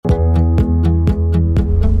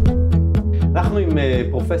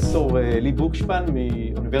פרופסור בוקשפן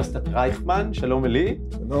מאוניברסיטת רייכמן, שלום אלי.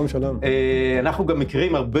 שלום, שלום. אנחנו גם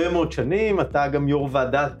מכירים הרבה מאוד שנים, אתה גם יו"ר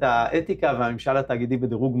ועדת האתיקה והממשל התאגידי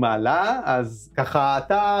בדירוג מעלה, אז ככה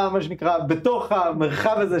אתה, מה שנקרא, בתוך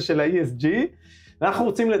המרחב הזה של ה-ESG, אנחנו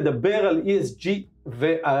רוצים לדבר על ESG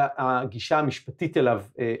והגישה המשפטית אליו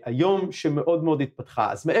היום, שמאוד מאוד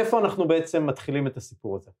התפתחה. אז מאיפה אנחנו בעצם מתחילים את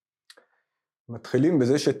הסיפור הזה? מתחילים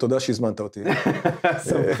בזה שתודה שהזמנת אותי.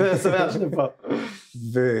 שמח שפה.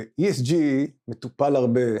 ו-ESG מטופל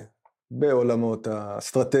הרבה בעולמות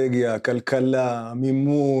האסטרטגיה, הכלכלה,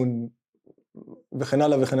 המימון, וכן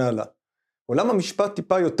הלאה וכן הלאה. עולם המשפט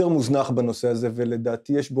טיפה יותר מוזנח בנושא הזה,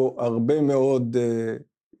 ולדעתי יש בו הרבה מאוד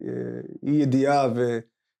אי ידיעה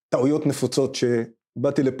וטעויות נפוצות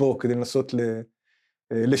שבאתי לפה כדי לנסות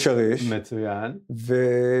לשרש. מצוין.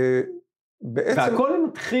 בעצם... והכל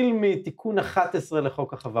מתחיל מתיקון 11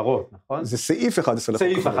 לחוק החברות, נכון? זה סעיף 11 לחוק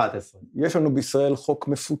החברות. סעיף 11. יש לנו בישראל חוק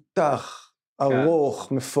מפותח,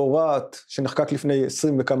 ארוך, מפורט, שנחקק לפני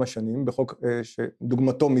 20 וכמה שנים, בחוק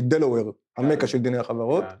שדוגמתו מדלוור, המקה של דיני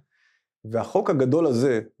החברות, והחוק הגדול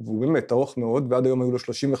הזה, והוא באמת ארוך מאוד, ועד היום היו לו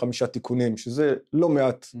 35 תיקונים, שזה לא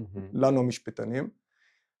מעט לנו המשפטנים,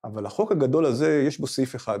 אבל החוק הגדול הזה יש בו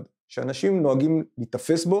סעיף אחד, שאנשים נוהגים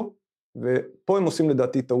להתאפס בו, ופה הם עושים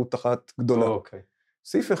לדעתי טעות אחת גדולה.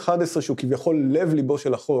 סעיף 11 שהוא כביכול לב ליבו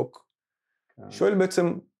של החוק, שואל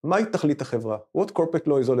בעצם, מהי תכלית החברה? What corporate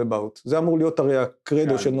law is all about? זה אמור להיות הרי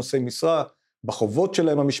הקרדו של נושאי משרה, בחובות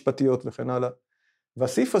שלהם המשפטיות וכן הלאה.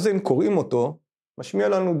 והסעיף הזה, אם קוראים אותו, משמיע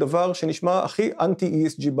לנו דבר שנשמע הכי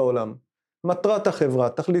אנטי-ESG בעולם. מטרת החברה,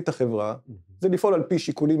 תכלית החברה, זה לפעול על פי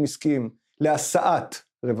שיקולים עסקיים להשאת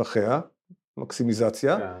רווחיה,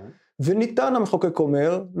 מקסימיזציה, וניתן המחוקק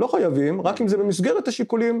אומר, לא חייבים, רק אם זה במסגרת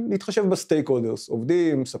השיקולים, להתחשב בסטייק הולדרס,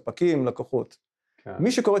 עובדים, ספקים, לקוחות.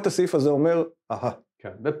 מי שקורא את הסעיף הזה אומר,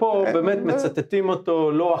 ופה באמת מצטטים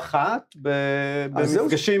אותו לא אחת,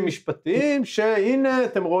 במפגשים משפטיים, שהנה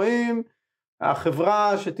אתם רואים,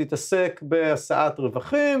 החברה שתתעסק בהשאת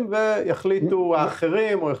רווחים, ויחליטו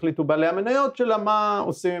האחרים, או יחליטו בעלי המניות שלה, מה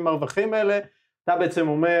עושים עם הרווחים האלה, אתה בעצם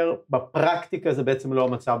אומר, בפרקטיקה זה בעצם לא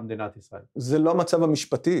המצב במדינת ישראל. זה לא המצב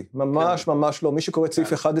המשפטי, ממש ממש לא. מי שקורא את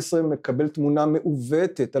סעיף 11 מקבל תמונה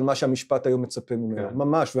מעוותת על מה שהמשפט היום מצפה ממנו,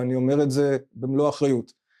 ממש, ואני אומר את זה במלוא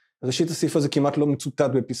האחריות. ראשית הסעיף הזה כמעט לא מצוטט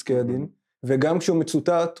בפסקי הדין, וגם כשהוא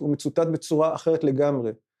מצוטט, הוא מצוטט בצורה אחרת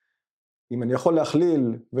לגמרי. אם אני יכול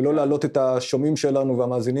להכליל ולא להעלות את השומעים שלנו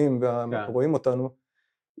והמאזינים והרואים אותנו,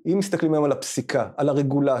 אם מסתכלים היום על הפסיקה, על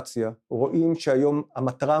הרגולציה, רואים שהיום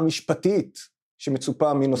המטרה המשפטית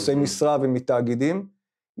שמצופה מנושאי משרה ומתאגידים,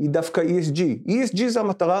 היא דווקא ESG. ESG זה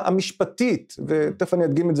המטרה המשפטית, ותכף אני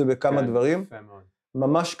אדגים את זה בכמה דברים.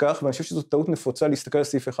 ממש כך, ואני חושב שזו טעות נפוצה להסתכל על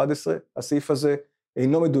סעיף 11, הסעיף הזה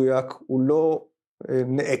אינו מדויק, הוא לא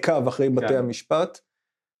נעקב אחרי בתי המשפט,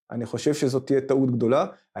 אני חושב שזאת תהיה טעות גדולה.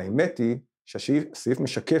 האמת היא שהסעיף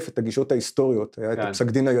משקף את הגישות ההיסטוריות, היה את הפסק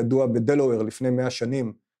דין הידוע בדלוור לפני 100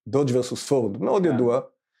 שנים, דודג' versus פורד, מאוד ידוע,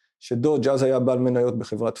 שדודג' אז היה בעל מניות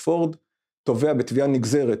בחברת פורד, תובע בתביעה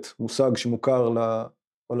נגזרת, מושג שמוכר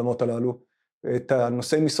לעולמות הללו, את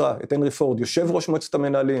הנושאי משרה, את הנרי פורד, יושב ראש מועצת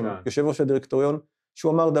המנהלים, יושב ראש הדירקטוריון,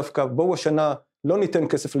 שהוא אמר דווקא, בואו השנה לא ניתן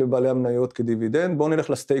כסף לבעלי המניות כדיבידנד, בואו נלך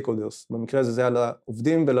לסטייק הולדרס, במקרה הזה זה היה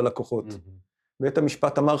לעובדים וללקוחות. בית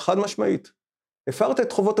המשפט אמר חד משמעית, הפרת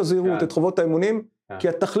את חובות הזהירות, את חובות האמונים, כי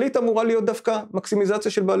התכלית אמורה להיות דווקא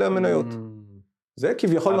מקסימיזציה של בעלי המניות. זה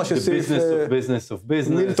כביכול מה שסעיף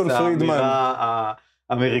מילטון פרידמן.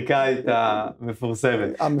 האמריקאית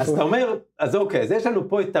המפורסמת. אז אתה אומר, אז אוקיי, אז יש לנו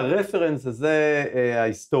פה את הרפרנס הזה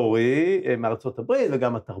ההיסטורי מארצות הברית,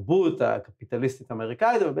 וגם התרבות הקפיטליסטית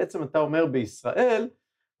האמריקאית, ובעצם אתה אומר בישראל,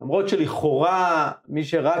 למרות שלכאורה מי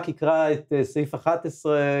שרק יקרא את סעיף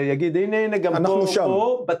 11 יגיד, הנה גם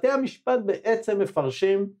פה, בתי המשפט בעצם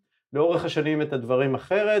מפרשים לאורך השנים את הדברים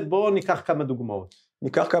אחרת, בואו ניקח כמה דוגמאות.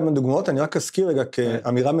 ניקח כמה דוגמאות, אני רק אזכיר רגע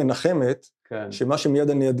כאמירה מנחמת, שמה שמיד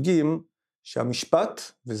אני אדגים, שהמשפט,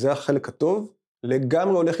 וזה החלק הטוב,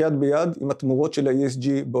 לגמרי הולך יד ביד עם התמורות של ה-ESG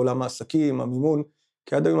בעולם העסקים, המימון,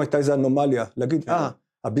 כי עד היום הייתה איזו אנומליה, להגיד,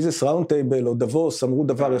 הביזנס ראונד טייבל או דבוס אמרו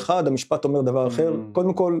דבר אחד, המשפט אומר דבר אחר,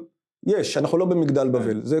 קודם כל, יש, אנחנו לא במגדל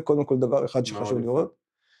בבל, זה קודם כל דבר אחד שחשוב לראות.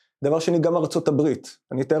 דבר שני, גם ארצות הברית,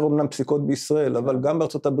 אני אתאר אמנם פסיקות בישראל, אבל גם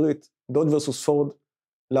בארצות הברית, דוד versus פורד,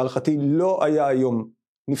 להערכתי לא היה היום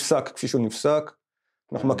נפסק כפי שהוא נפסק,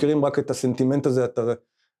 אנחנו מכירים רק את הסנטימנט הזה,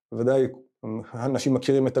 ודאי, אנשים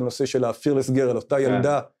מכירים את הנושא של ה-Fearless Girl, אותה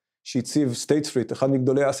ילדה שהציב סטייט סטריט, אחד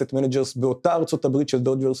מגדולי האסט מנג'רס, באותה ארצות הברית של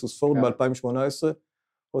דוד versus פורד ב-2018,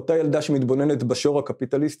 אותה ילדה שמתבוננת בשור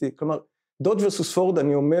הקפיטליסטי, כלומר, דוד versus פורד,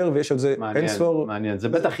 אני אומר, ויש על זה אין ספור... מעניין, זה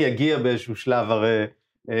בטח יגיע באיזשהו שלב הרי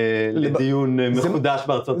לדיון מחודש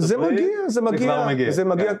בארצות הברית. זה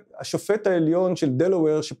מגיע. השופט העליון של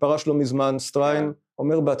דלוור, שפרש לא מזמן, סטריין,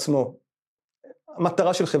 אומר בעצמו,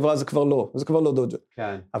 המטרה של חברה זה כבר לא דודג'ה.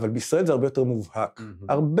 אבל בישראל זה הרבה יותר מובהק.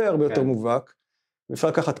 הרבה יותר מובהק. ואפשר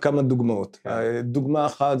לקחת כמה דוגמאות. דוגמה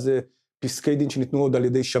אחת זה פסקי דין שניתנו עוד על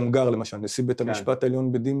ידי שמגר, למשל, נשיא בית המשפט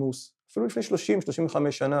העליון בדימוס, אפילו לפני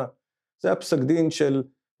 30-35 שנה. זה היה פסק דין של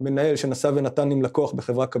מנהל שנסע ונתן עם לקוח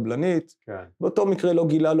בחברה קבלנית. באותו מקרה לא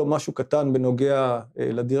גילה לו משהו קטן בנוגע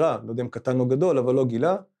לדירה, לא יודע אם קטן או גדול, אבל לא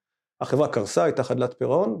גילה. החברה קרסה, הייתה חדלת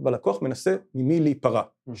פירעון, והלקוח מנסה ממי להיפרע.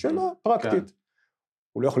 שאלה פרקטית.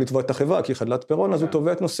 הוא לא יכול לתבוע את החברה, כי היא חדלת פירעון, אז הוא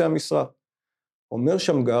תובע את נושא המשרה. אומר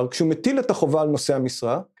שמגר, כשהוא מטיל את החובה על נושא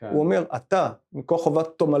המשרה, הוא אומר, אתה, מכוח חובת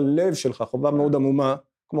תום הלב שלך, חובה מאוד עמומה,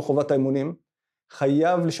 כמו חובת האמונים,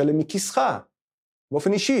 חייב לשלם מכיסך,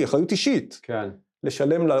 באופן אישי, אחריות אישית,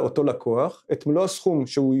 לשלם לאותו לקוח, את מלוא הסכום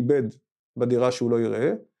שהוא איבד בדירה שהוא לא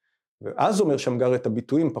יראה, ואז אומר שמגר את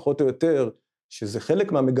הביטויים, פחות או יותר, שזה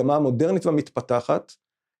חלק מהמגמה המודרנית והמתפתחת,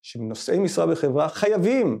 שנושאי משרה בחברה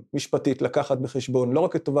חייבים משפטית לקחת בחשבון, לא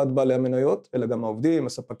רק את טובת בעלי המניות, אלא גם העובדים,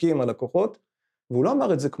 הספקים, הלקוחות, והוא לא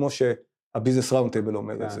אמר את זה כמו שהביזנס ראונד טייבל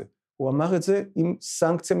אומר את זה, הוא אמר את זה עם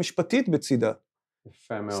סנקציה משפטית בצידה.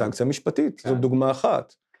 יפה מאוד. סנקציה משפטית, זו דוגמה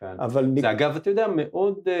אחת. זה אגב, אתה יודע,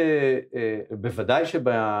 מאוד, בוודאי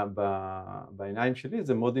שבעיניים שלי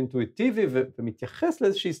זה מאוד אינטואיטיבי, ומתייחס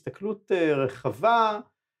לאיזושהי הסתכלות רחבה,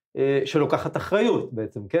 שלוקחת אחריות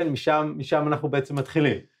בעצם, כן? משם אנחנו בעצם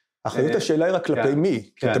מתחילים. אחריות השאלה היא רק כלפי מי,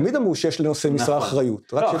 כי תמיד אמרו שיש לנושא משרה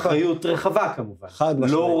אחריות. לא, אחריות רחבה כמובן.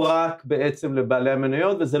 לא רק בעצם לבעלי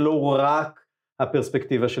המניות, וזה לא רק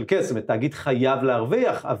הפרספקטיבה של כסף, תאגיד חייב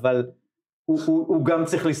להרוויח, אבל הוא גם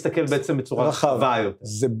צריך להסתכל בעצם בצורה רחבה יותר.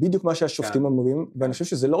 זה בדיוק מה שהשופטים אומרים, ואני חושב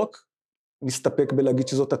שזה לא רק נסתפק בלהגיד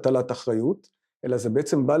שזאת הטלת אחריות, אלא זה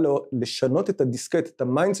בעצם בא לשנות את הדיסקט, את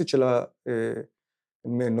המיינדסט של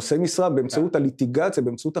נושאי משרה, באמצעות הליטיגציה,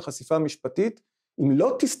 באמצעות החשיפה המשפטית, אם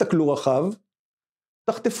לא תסתכלו רחב,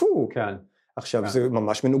 תחטפו. עכשיו, זה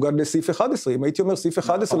ממש מנוגד לסעיף 11, אם הייתי אומר סעיף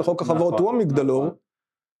 11 לחוק החברות הוא המגדלור,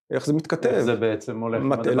 איך זה מתכתב? איך זה בעצם הולך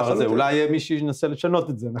בדבר הזה? אולי מישהו ינסה לשנות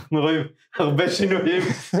את זה, אנחנו רואים הרבה שינויים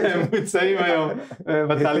מוצאים היום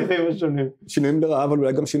בתהליכים השונים. שינויים לרעה, אבל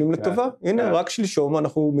אולי גם שינויים לטובה. הנה, רק שלשום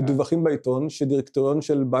אנחנו מדווחים בעיתון, שדירקטוריון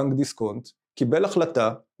של בנק דיסקונט, קיבל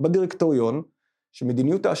החלטה בדירקטוריון,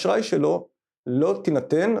 שמדיניות האשראי שלו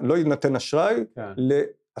לא יינתן אשראי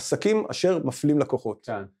לעסקים אשר מפלים לקוחות.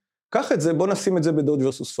 קח את זה, בוא נשים את זה בדודג'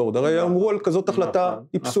 ורסוס פורד. הרי אמרו על כזאת החלטה,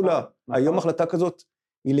 היא פסולה. היום החלטה כזאת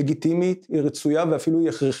היא לגיטימית, היא רצויה ואפילו היא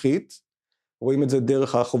הכרחית. רואים את זה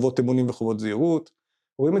דרך החובות אמונים וחובות זהירות.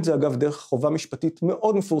 רואים את זה אגב דרך חובה משפטית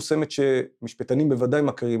מאוד מפורסמת שמשפטנים בוודאי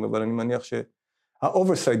מכירים, אבל אני מניח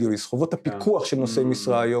שה-oversight duties, חובות הפיקוח של נושאי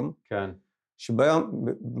משרה היום, שבה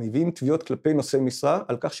מביאים תביעות כלפי נושאי משרה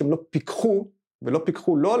על כך שהם לא פיקחו, ולא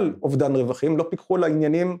פיקחו לא על אובדן רווחים, לא פיקחו על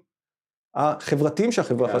העניינים החברתיים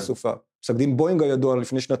שהחברה חשופה. פסק דין בוינג הידוע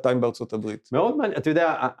לפני שנתיים בארצות הברית. מאוד מעניין, אתה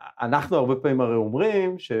יודע, אנחנו הרבה פעמים הרי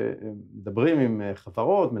אומרים, שמדברים עם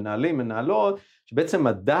חברות, מנהלים, מנהלות, שבעצם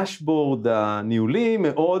הדשבורד הניהולי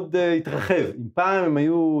מאוד התרחב. אם פעם הם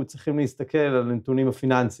היו צריכים להסתכל על נתונים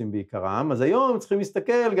הפיננסיים בעיקרם, אז היום הם צריכים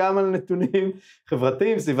להסתכל גם על נתונים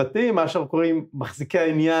חברתיים, סביבתיים, מה שאנחנו קוראים מחזיקי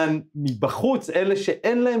העניין מבחוץ, אלה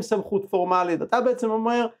שאין להם סמכות פורמלית. אתה בעצם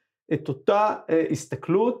אומר, את אותה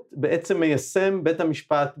הסתכלות בעצם מיישם בית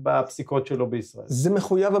המשפט בפסיקות שלו בישראל. זה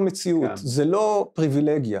מחויב המציאות, זה לא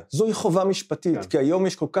פריבילגיה, זוהי חובה משפטית, כי היום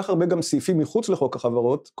יש כל כך הרבה גם סעיפים מחוץ לחוק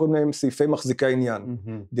החברות, כל מיני סעיפי מחזיקי העניין,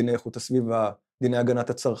 דיני איכות הסביבה, דיני הגנת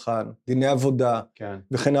הצרכן, דיני עבודה,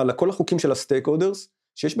 וכן הלאה, כל החוקים של הסטייק הולדרס,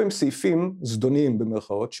 שיש בהם סעיפים זדוניים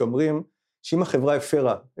במרכאות, שאומרים שאם החברה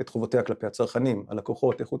הפרה את חובותיה כלפי הצרכנים,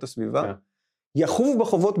 הלקוחות, איכות הסביבה, יחובו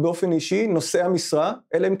בחובות באופן אישי נושאי המשרה,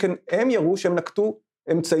 אלא אם כן הם יראו שהם נקטו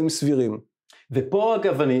אמצעים סבירים. ופה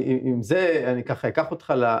אגב, עם זה אני ככה אקח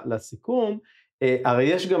אותך לסיכום, הרי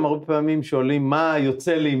יש גם הרבה פעמים שואלים מה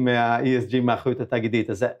יוצא לי מה-ESG, מהאחריות התאגידית,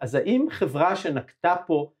 אז האם חברה שנקטה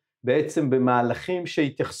פה בעצם במהלכים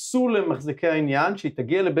שהתייחסו למחזיקי העניין, שהיא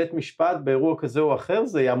תגיע לבית משפט באירוע כזה או אחר,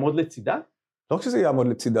 זה יעמוד לצידה? לא רק שזה יעמוד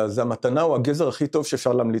לצידה, זה המתנה או הגזר הכי טוב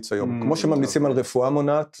שאפשר להמליץ היום. כמו שממליצים על רפואה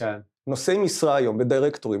מונעת, נושאי משרה היום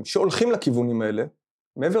בדירקטורים שהולכים לכיוונים האלה,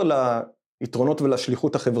 מעבר ליתרונות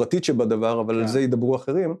ולשליחות החברתית שבדבר, אבל על זה ידברו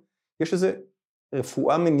אחרים, יש איזו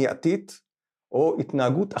רפואה מניעתית, או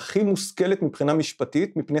התנהגות הכי מושכלת מבחינה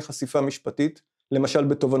משפטית, מפני חשיפה משפטית, למשל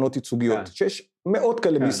בתובנות ייצוגיות, שיש מאות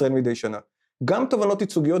כאלה בישראל מדי שנה. גם תובנות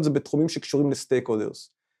ייצוגיות זה בתחומים שקשורים לסטייק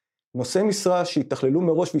הולדרס. נושאי משרה שהתכללו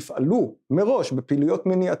מראש ויפעלו מראש בפעילויות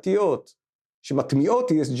מניעתיות,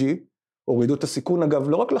 שמטמיעות ESG, הורידו את הסיכון, אגב,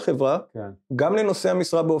 לא רק לחברה, גם לנושא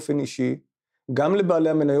המשרה באופן אישי, גם לבעלי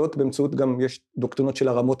המניות באמצעות, גם יש דוקטרינות של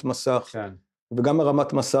הרמות מסך, וגם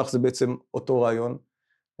הרמת מסך זה בעצם אותו רעיון.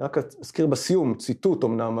 רק אזכיר בסיום, ציטוט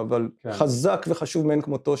אמנם, אבל חזק וחשוב מעין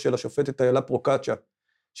כמותו של השופטת איילה פרוקצ'ה,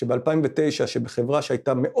 שב-2009, שבחברה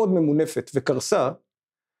שהייתה מאוד ממונפת וקרסה,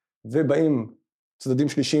 ובאים צדדים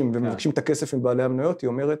שלישים ומבקשים את הכסף עם בעלי המניות, היא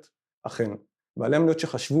אומרת, אכן, בעלי המניות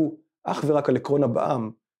שחשבו אך ורק על עקרון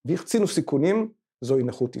הבעם, והחצינו סיכונים, זוהי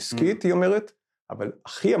נכות עסקית, היא אומרת, אבל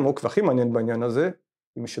הכי עמוק והכי מעניין בעניין הזה,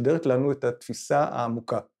 היא משדרת לנו את התפיסה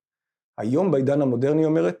העמוקה. היום בעידן המודרני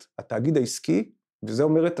אומרת, התאגיד העסקי, וזה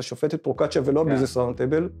אומרת השופטת פרוקצ'ה ולא ביזנס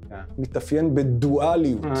ראונדטייבל, מתאפיין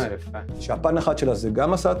בדואליות, שהפן אחד שלה זה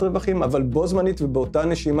גם השאת רווחים, אבל בו זמנית ובאותה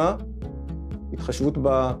נשימה, התחשבות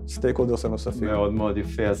בסטייקהולדרס הנוספים. מאוד מאוד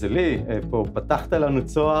יפה. אז אלי, פה פתחת לנו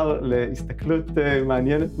צוהר להסתכלות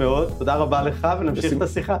מעניינת מאוד. תודה רבה לך ונמשיך את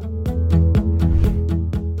השיחה.